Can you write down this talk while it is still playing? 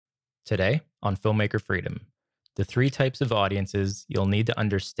Today on Filmmaker Freedom, the three types of audiences you'll need to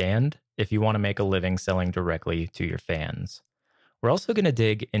understand if you want to make a living selling directly to your fans. We're also going to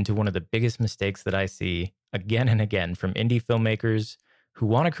dig into one of the biggest mistakes that I see again and again from indie filmmakers who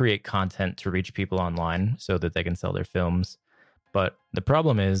want to create content to reach people online so that they can sell their films. But the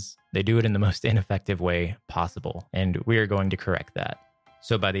problem is they do it in the most ineffective way possible, and we are going to correct that.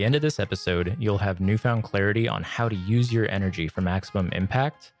 So by the end of this episode, you'll have newfound clarity on how to use your energy for maximum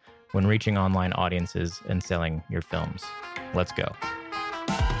impact when reaching online audiences and selling your films. Let's go.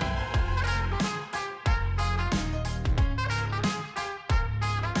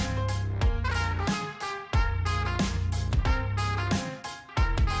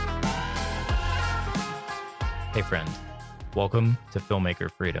 Hey friend, welcome to Filmmaker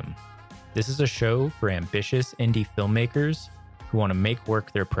Freedom. This is a show for ambitious indie filmmakers who want to make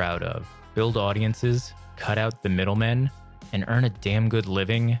work they're proud of, build audiences, cut out the middlemen, and earn a damn good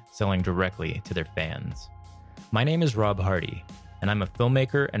living selling directly to their fans. My name is Rob Hardy, and I'm a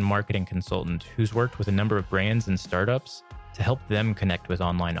filmmaker and marketing consultant who's worked with a number of brands and startups to help them connect with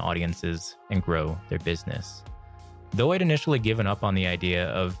online audiences and grow their business. Though I'd initially given up on the idea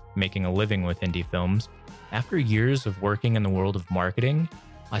of making a living with indie films, after years of working in the world of marketing,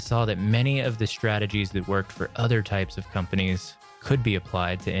 I saw that many of the strategies that worked for other types of companies could be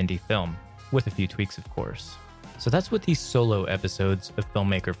applied to indie film, with a few tweaks, of course. So that's what these solo episodes of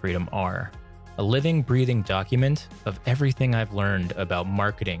Filmmaker Freedom are. A living, breathing document of everything I've learned about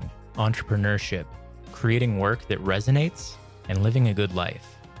marketing, entrepreneurship, creating work that resonates, and living a good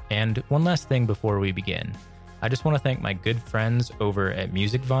life. And one last thing before we begin. I just want to thank my good friends over at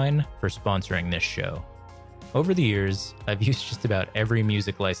Musicvine for sponsoring this show. Over the years, I've used just about every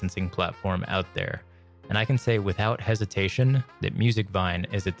music licensing platform out there, and I can say without hesitation that Musicvine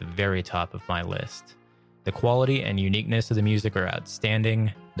is at the very top of my list. The quality and uniqueness of the music are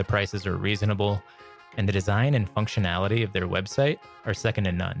outstanding, the prices are reasonable, and the design and functionality of their website are second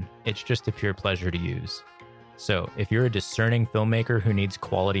to none. It's just a pure pleasure to use. So if you're a discerning filmmaker who needs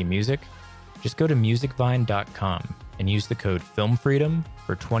quality music, just go to musicvine.com and use the code FilmFreedom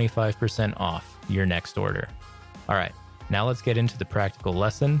for 25% off your next order. All right, now let's get into the practical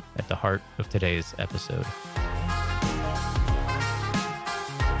lesson at the heart of today's episode.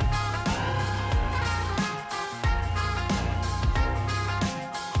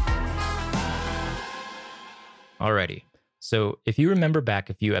 Alrighty, so if you remember back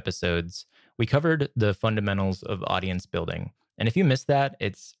a few episodes, we covered the fundamentals of audience building. And if you missed that,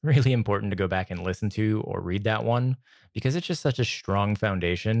 it's really important to go back and listen to or read that one because it's just such a strong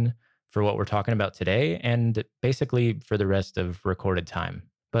foundation for what we're talking about today and basically for the rest of recorded time.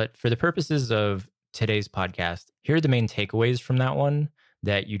 But for the purposes of today's podcast, here are the main takeaways from that one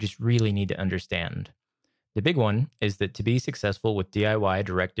that you just really need to understand. The big one is that to be successful with DIY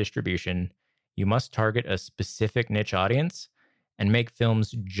direct distribution, you must target a specific niche audience and make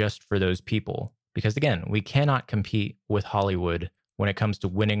films just for those people. Because again, we cannot compete with Hollywood when it comes to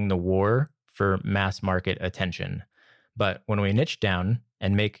winning the war for mass market attention. But when we niche down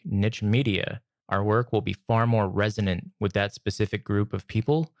and make niche media, our work will be far more resonant with that specific group of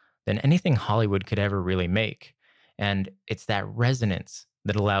people than anything Hollywood could ever really make. And it's that resonance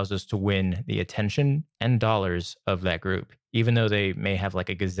that allows us to win the attention and dollars of that group, even though they may have like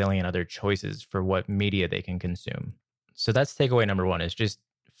a gazillion other choices for what media they can consume. So that's takeaway number one, is just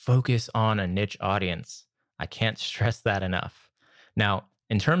focus on a niche audience. I can't stress that enough. Now,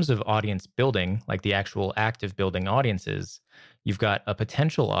 in terms of audience building, like the actual act of building audiences, you've got a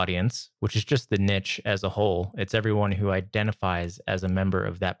potential audience, which is just the niche as a whole. It's everyone who identifies as a member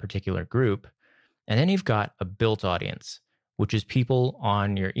of that particular group. And then you've got a built audience, which is people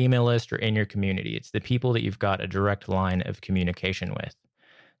on your email list or in your community. It's the people that you've got a direct line of communication with.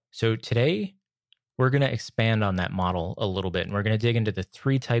 So today, we're going to expand on that model a little bit, and we're going to dig into the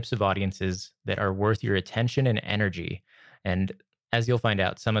three types of audiences that are worth your attention and energy. And as you'll find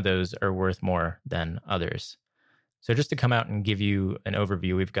out, some of those are worth more than others. So just to come out and give you an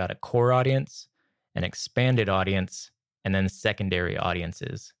overview, we've got a core audience, an expanded audience, and then secondary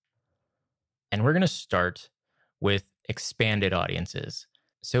audiences. And we're going to start with expanded audiences.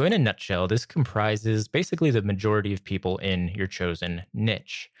 So in a nutshell, this comprises basically the majority of people in your chosen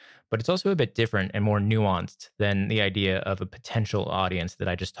niche. But it's also a bit different and more nuanced than the idea of a potential audience that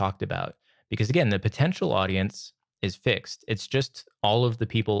I just talked about. Because again, the potential audience is fixed. It's just all of the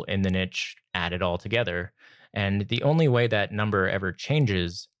people in the niche added all together. And the only way that number ever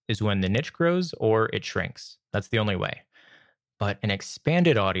changes is when the niche grows or it shrinks. That's the only way. But an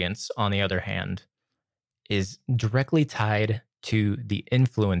expanded audience, on the other hand, is directly tied to the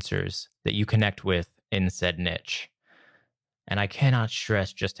influencers that you connect with in said niche. And I cannot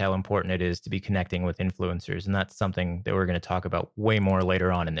stress just how important it is to be connecting with influencers. And that's something that we're going to talk about way more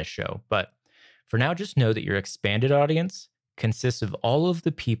later on in this show. But for now, just know that your expanded audience consists of all of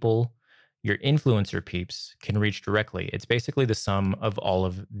the people your influencer peeps can reach directly. It's basically the sum of all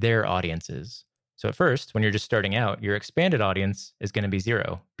of their audiences. So at first, when you're just starting out, your expanded audience is going to be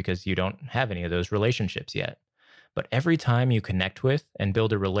zero because you don't have any of those relationships yet. But every time you connect with and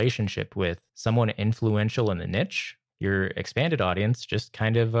build a relationship with someone influential in the niche, your expanded audience just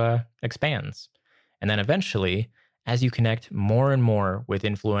kind of expands. And then eventually, as you connect more and more with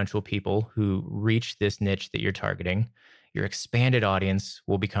influential people who reach this niche that you're targeting, your expanded audience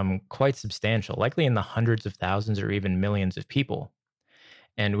will become quite substantial, likely in the hundreds of thousands or even millions of people.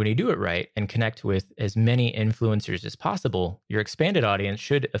 And when you do it right and connect with as many influencers as possible, your expanded audience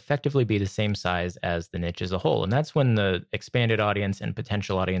should effectively be the same size as the niche as a whole. And that's when the expanded audience and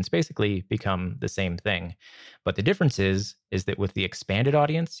potential audience basically become the same thing. But the difference is that with the expanded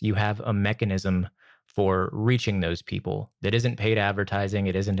audience, you have a mechanism for reaching those people that isn't paid advertising,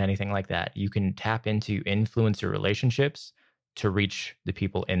 it isn't anything like that. You can tap into influencer relationships to reach the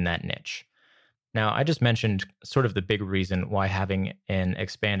people in that niche. Now, I just mentioned sort of the big reason why having an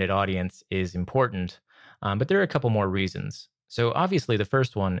expanded audience is important, but there are a couple more reasons. So, obviously, the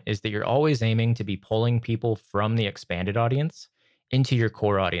first one is that you're always aiming to be pulling people from the expanded audience into your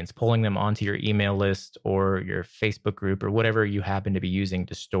core audience, pulling them onto your email list or your Facebook group or whatever you happen to be using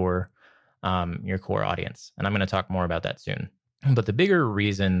to store your core audience. And I'm going to talk more about that soon. But the bigger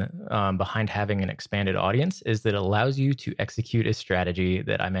reason behind having an expanded audience is that it allows you to execute a strategy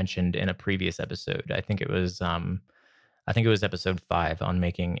that I mentioned in a previous episode. I think it was episode 5 on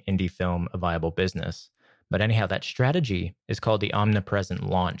making indie film a viable business. But anyhow, that strategy is called the omnipresent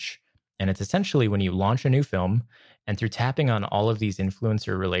launch. And it's essentially when you launch a new film and through tapping on all of these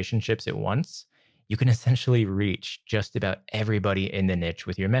influencer relationships at once, you can essentially reach just about everybody in the niche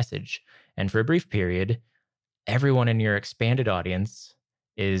with your message. And for a brief period, everyone in your expanded audience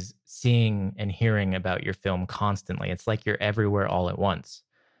is seeing and hearing about your film constantly. It's like you're everywhere all at once.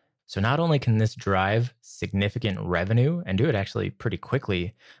 So not only can this drive significant revenue and do it actually pretty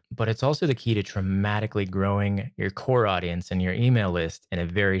quickly, but it's also the key to dramatically growing your core audience and your email list in a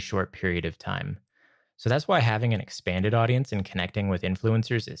very short period of time. So that's why having an expanded audience and connecting with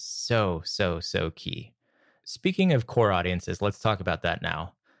influencers is so key. Speaking of core audiences, let's talk about that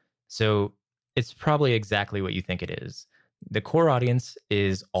now. So it's probably exactly what you think it is. The core audience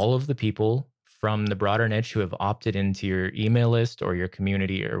is all of the people from the broader niche who have opted into your email list or your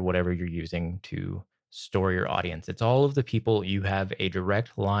community or whatever you're using to store your audience. It's all of the people you have a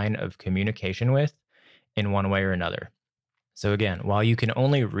direct line of communication with in one way or another. So again, while you can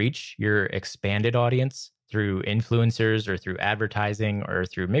only reach your expanded audience through influencers or through advertising or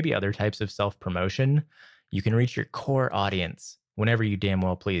through maybe other types of self-promotion, you can reach your core audience whenever you damn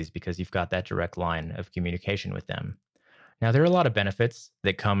well please because you've got that direct line of communication with them. Now, there are a lot of benefits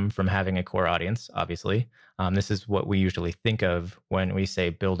that come from having a core audience, obviously. This is what we usually think of when we say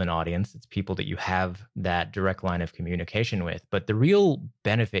build an audience. It's people that you have that direct line of communication with. But the real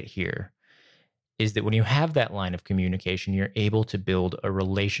benefit here is that when you have that line of communication, you're able to build a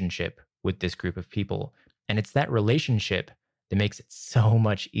relationship with this group of people. And it's that relationship that makes it so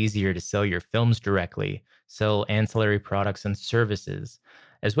much easier to sell your films directly, sell ancillary products and services,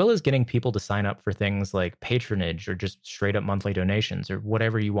 as well as getting people to sign up for things like patronage or just straight up monthly donations or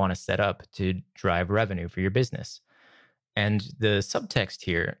whatever you want to set up to drive revenue for your business. And the subtext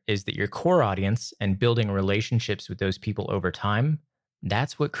here is that your core audience and building relationships with those people over time,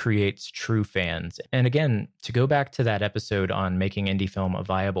 that's what creates true fans. And again, to go back to that episode on making indie film a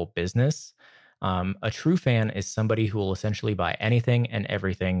viable business, a true fan is somebody who will essentially buy anything and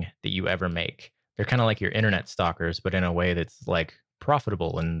everything that you ever make. They're kind of like your internet stalkers, but in a way that's like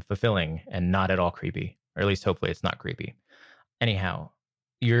profitable and fulfilling and not at all creepy, or at least hopefully it's not creepy. Anyhow,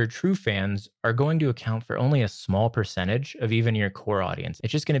 your true fans are going to account for only a small percentage of even your core audience.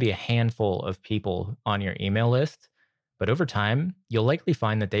 It's just going to be a handful of people on your email list. But over time, you'll likely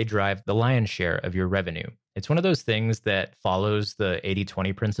find that they drive the lion's share of your revenue. It's one of those things that follows the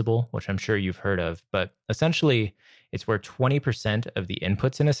 80-20 principle, which I'm sure you've heard of. But essentially, it's where 20% of the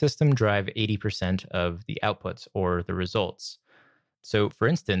inputs in a system drive 80% of the outputs or the results. So, for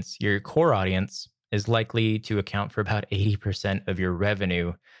instance, your core audience is likely to account for about 80% of your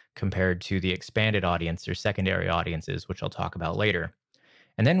revenue compared to the expanded audience or secondary audiences, which I'll talk about later.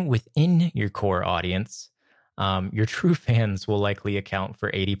 And then within your core audience, your true fans will likely account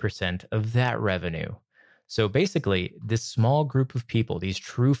for 80% of that revenue. So basically, this small group of people, these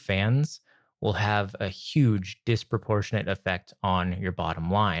true fans, will have a huge disproportionate effect on your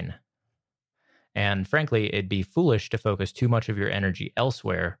bottom line. And frankly, it'd be foolish to focus too much of your energy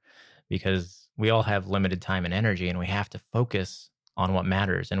elsewhere because we all have limited time and energy, and we have to focus on what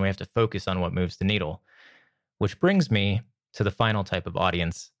matters and we have to focus on what moves the needle. Which brings me to the final type of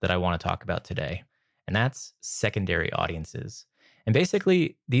audience that I want to talk about today, and that's secondary audiences. And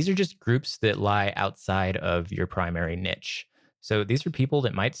basically, these are just groups that lie outside of your primary niche. So these are people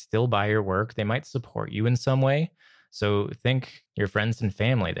that might still buy your work, they might support you in some way. So think your friends and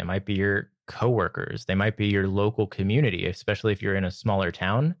family, they might be your coworkers, they might be your local community, especially if you're in a smaller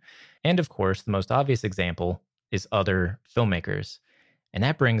town. And of course, the most obvious example is other filmmakers. And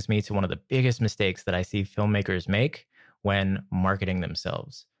that brings me to one of the biggest mistakes that I see filmmakers make when marketing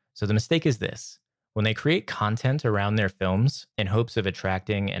themselves. So the mistake is this: when they create content around their films in hopes of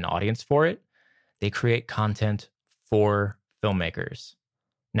attracting an audience for it, they create content for filmmakers.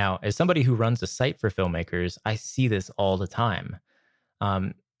 Now, as somebody who runs a site for filmmakers, I see this all the time.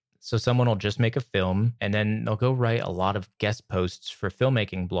 So someone will just make a film and then they'll go write a lot of guest posts for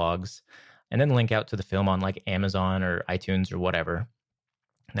filmmaking blogs and then link out to the film on like Amazon or iTunes or whatever.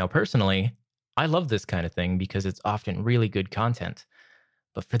 Now, personally, I love this kind of thing because it's often really good content.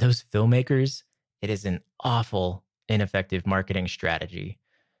 But for those filmmakers, it is an awful, ineffective marketing strategy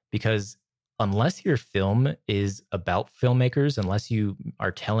because unless your film is about filmmakers, unless you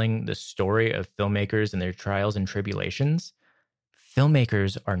are telling the story of filmmakers and their trials and tribulations,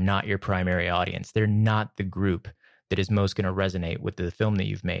 filmmakers are not your primary audience. They're not the group that is most going to resonate with the film that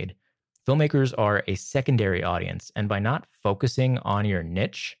you've made. Filmmakers are a secondary audience, and by not focusing on your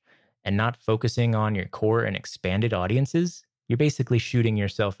niche and not focusing on your core and expanded audiences, you're basically shooting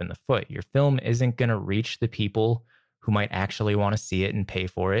yourself in the foot. Your film isn't going to reach the people who might actually want to see it and pay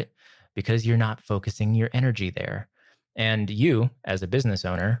for it because you're not focusing your energy there. And you, as a business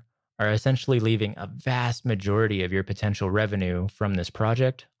owner, are essentially leaving a vast majority of your potential revenue from this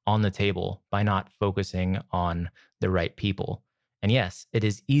project on the table by not focusing on the right people. And yes, it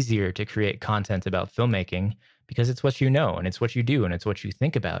is easier to create content about filmmaking because it's what you know and it's what you do and it's what you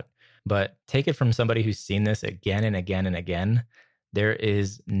think about. But take it from somebody who's seen this again and again and again, there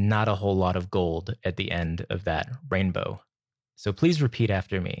is not a whole lot of gold at the end of that rainbow. So please repeat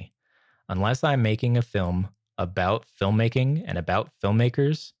after me. Unless I'm making a film about filmmaking and about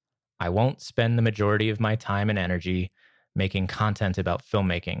filmmakers, I won't spend the majority of my time and energy making content about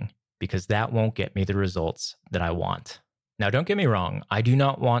filmmaking because that won't get me the results that I want. Now, don't get me wrong. I do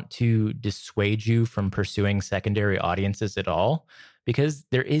not want to dissuade you from pursuing secondary audiences at all because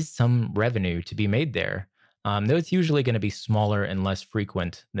there is some revenue to be made there. Though it's usually going to be smaller and less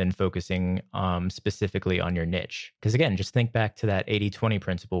frequent than focusing specifically on your niche. Because again, just think back to that 80-20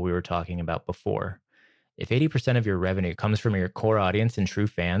 principle we were talking about before. If 80% of your revenue comes from your core audience and true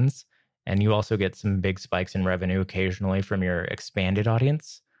fans, and you also get some big spikes in revenue occasionally from your expanded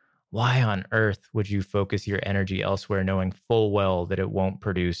audience, why on earth would you focus your energy elsewhere knowing full well that it won't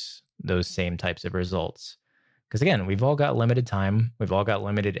produce those same types of results? Because again, we've all got limited time, we've all got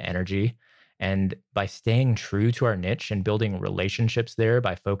limited energy, and by staying true to our niche and building relationships there,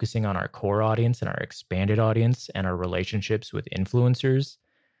 by focusing on our core audience and our expanded audience and our relationships with influencers,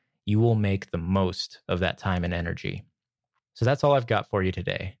 you will make the most of that time and energy. So that's all I've got for you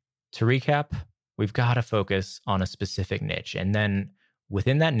today. To recap, we've got to focus on a specific niche, and then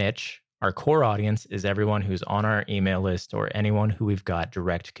within that niche, our core audience is everyone who's on our email list or anyone who we've got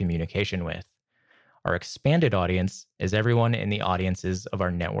direct communication with. Our expanded audience is everyone in the audiences of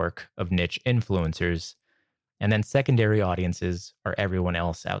our network of niche influencers. And then secondary audiences are everyone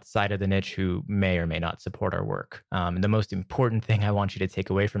else outside of the niche who may or may not support our work. The most important thing I want you to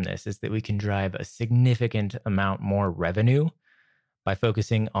take away from this is that we can drive a significant amount more revenue by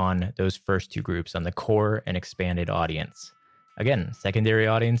focusing on those first two groups, on the core and expanded audience. Again, secondary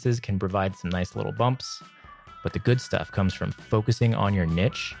audiences can provide some nice little bumps, but the good stuff comes from focusing on your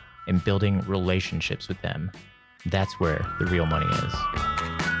niche and building relationships with them. That's where the real money is.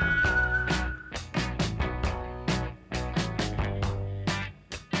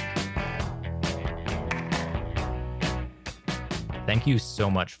 Thank you so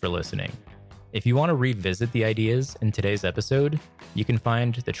much for listening. If you want to revisit the ideas in today's episode, you can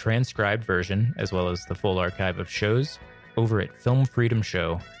find the transcribed version as well as the full archive of shows over at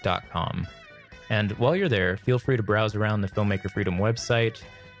filmfreedomshow.com. And while you're there, feel free to browse around the Filmmaker Freedom website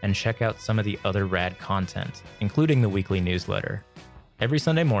and check out some of the other rad content, including the weekly newsletter. Every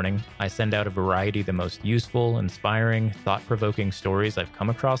Sunday morning, I send out a variety of the most useful, inspiring, thought-provoking stories I've come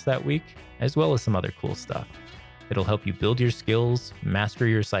across that week, as well as some other cool stuff. It'll help you build your skills, master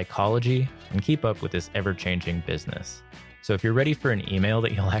your psychology, and keep up with this ever-changing business. So if you're ready for an email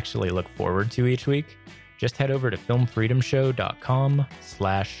that you'll actually look forward to each week, just head over to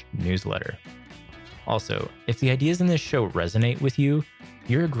filmfreedomshow.com/newsletter. Also, if the ideas in this show resonate with you,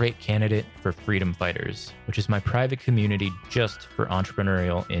 you're a great candidate for Freedom Fighters, which is my private community just for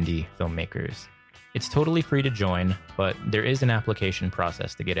entrepreneurial indie filmmakers. It's totally free to join, but there is an application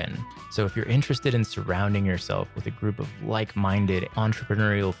process to get in. So if you're interested in surrounding yourself with a group of like-minded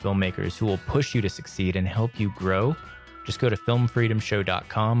entrepreneurial filmmakers who will push you to succeed and help you grow, just go to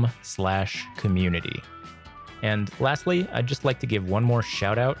filmfreedomshow.com/community. And lastly, I'd just like to give one more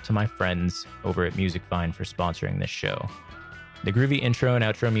shout out to my friends over at MusicVine for sponsoring this show. The groovy intro and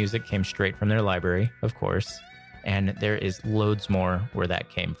outro music came straight from their library, of course, and there is loads more where that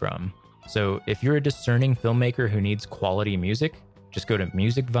came from. So if you're a discerning filmmaker who needs quality music, just go to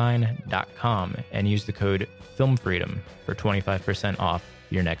musicvine.com and use the code FilmFreedom for 25% off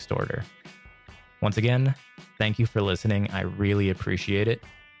your next order. Once again, thank you for listening. I really appreciate it,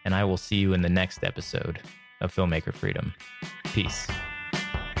 and I will see you in the next episode of Filmmaker Freedom. Peace.